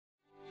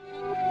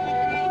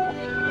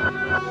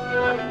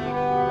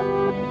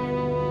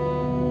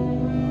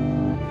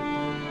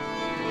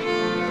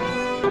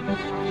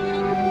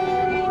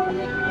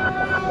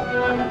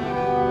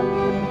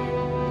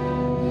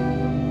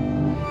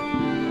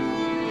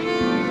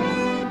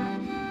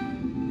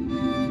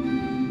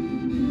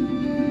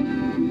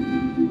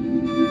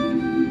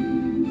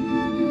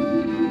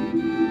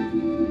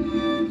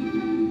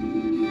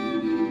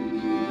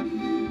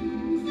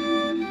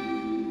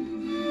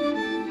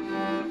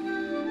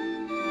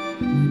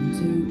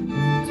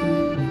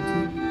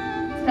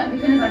Wir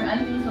können sagen,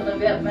 einlesen oder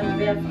wer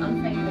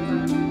anfängt.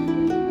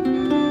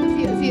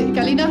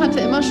 Galina hatte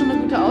immer schon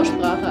eine gute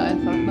Aussprache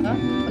einfach, ne?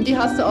 Und die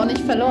hast du auch nicht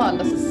verloren,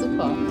 das ist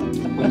super.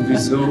 Und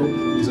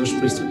wieso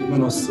sprichst du immer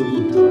noch so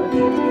gut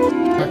Deutsch?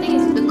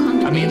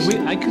 I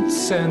mean, I could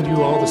send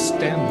you all the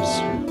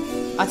stems.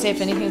 I'd say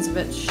if anything, it's a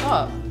bit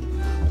sharp.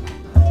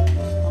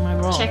 Am I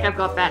wrong? Check I've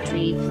got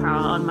battery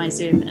power on my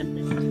Zoom.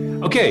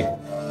 Okay.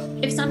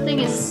 If something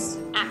is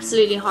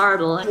absolutely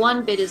horrible,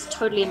 one bit is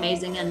totally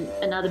amazing and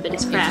another bit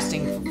is crap.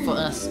 Interesting for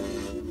us.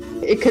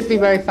 It could be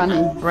very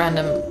funny.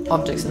 Random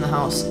objects in the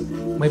house.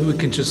 Maybe we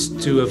can just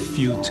do a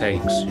few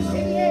takes, you know.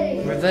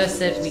 Reverse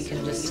it, we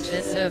can just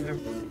over.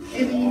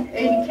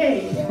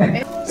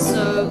 80K.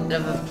 So,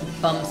 bit of a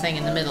bum thing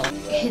in the middle.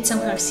 Hit some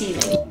kind of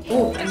ceiling.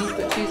 Oh, and you've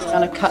got shoes on.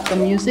 Gonna cut the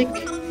music.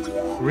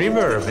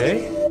 Reverb,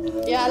 eh?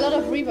 Yeah, a lot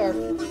of reverb.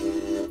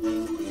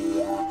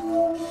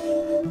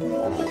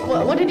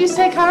 What did you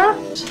say, Cara?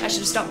 I should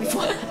have stopped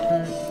before.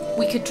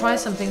 We could try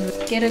something.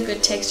 Get a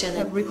good texture and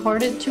then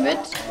Record it to it.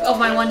 Oh,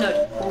 my one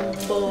note.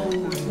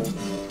 Boom.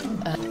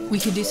 We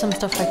could do some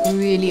stuff like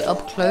really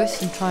up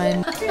close and try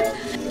and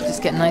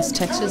just get nice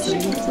textures.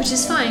 Which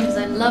is fine because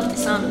I love the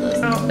sound of those.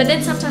 But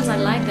then sometimes I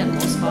like them more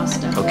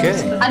faster. Okay.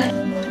 And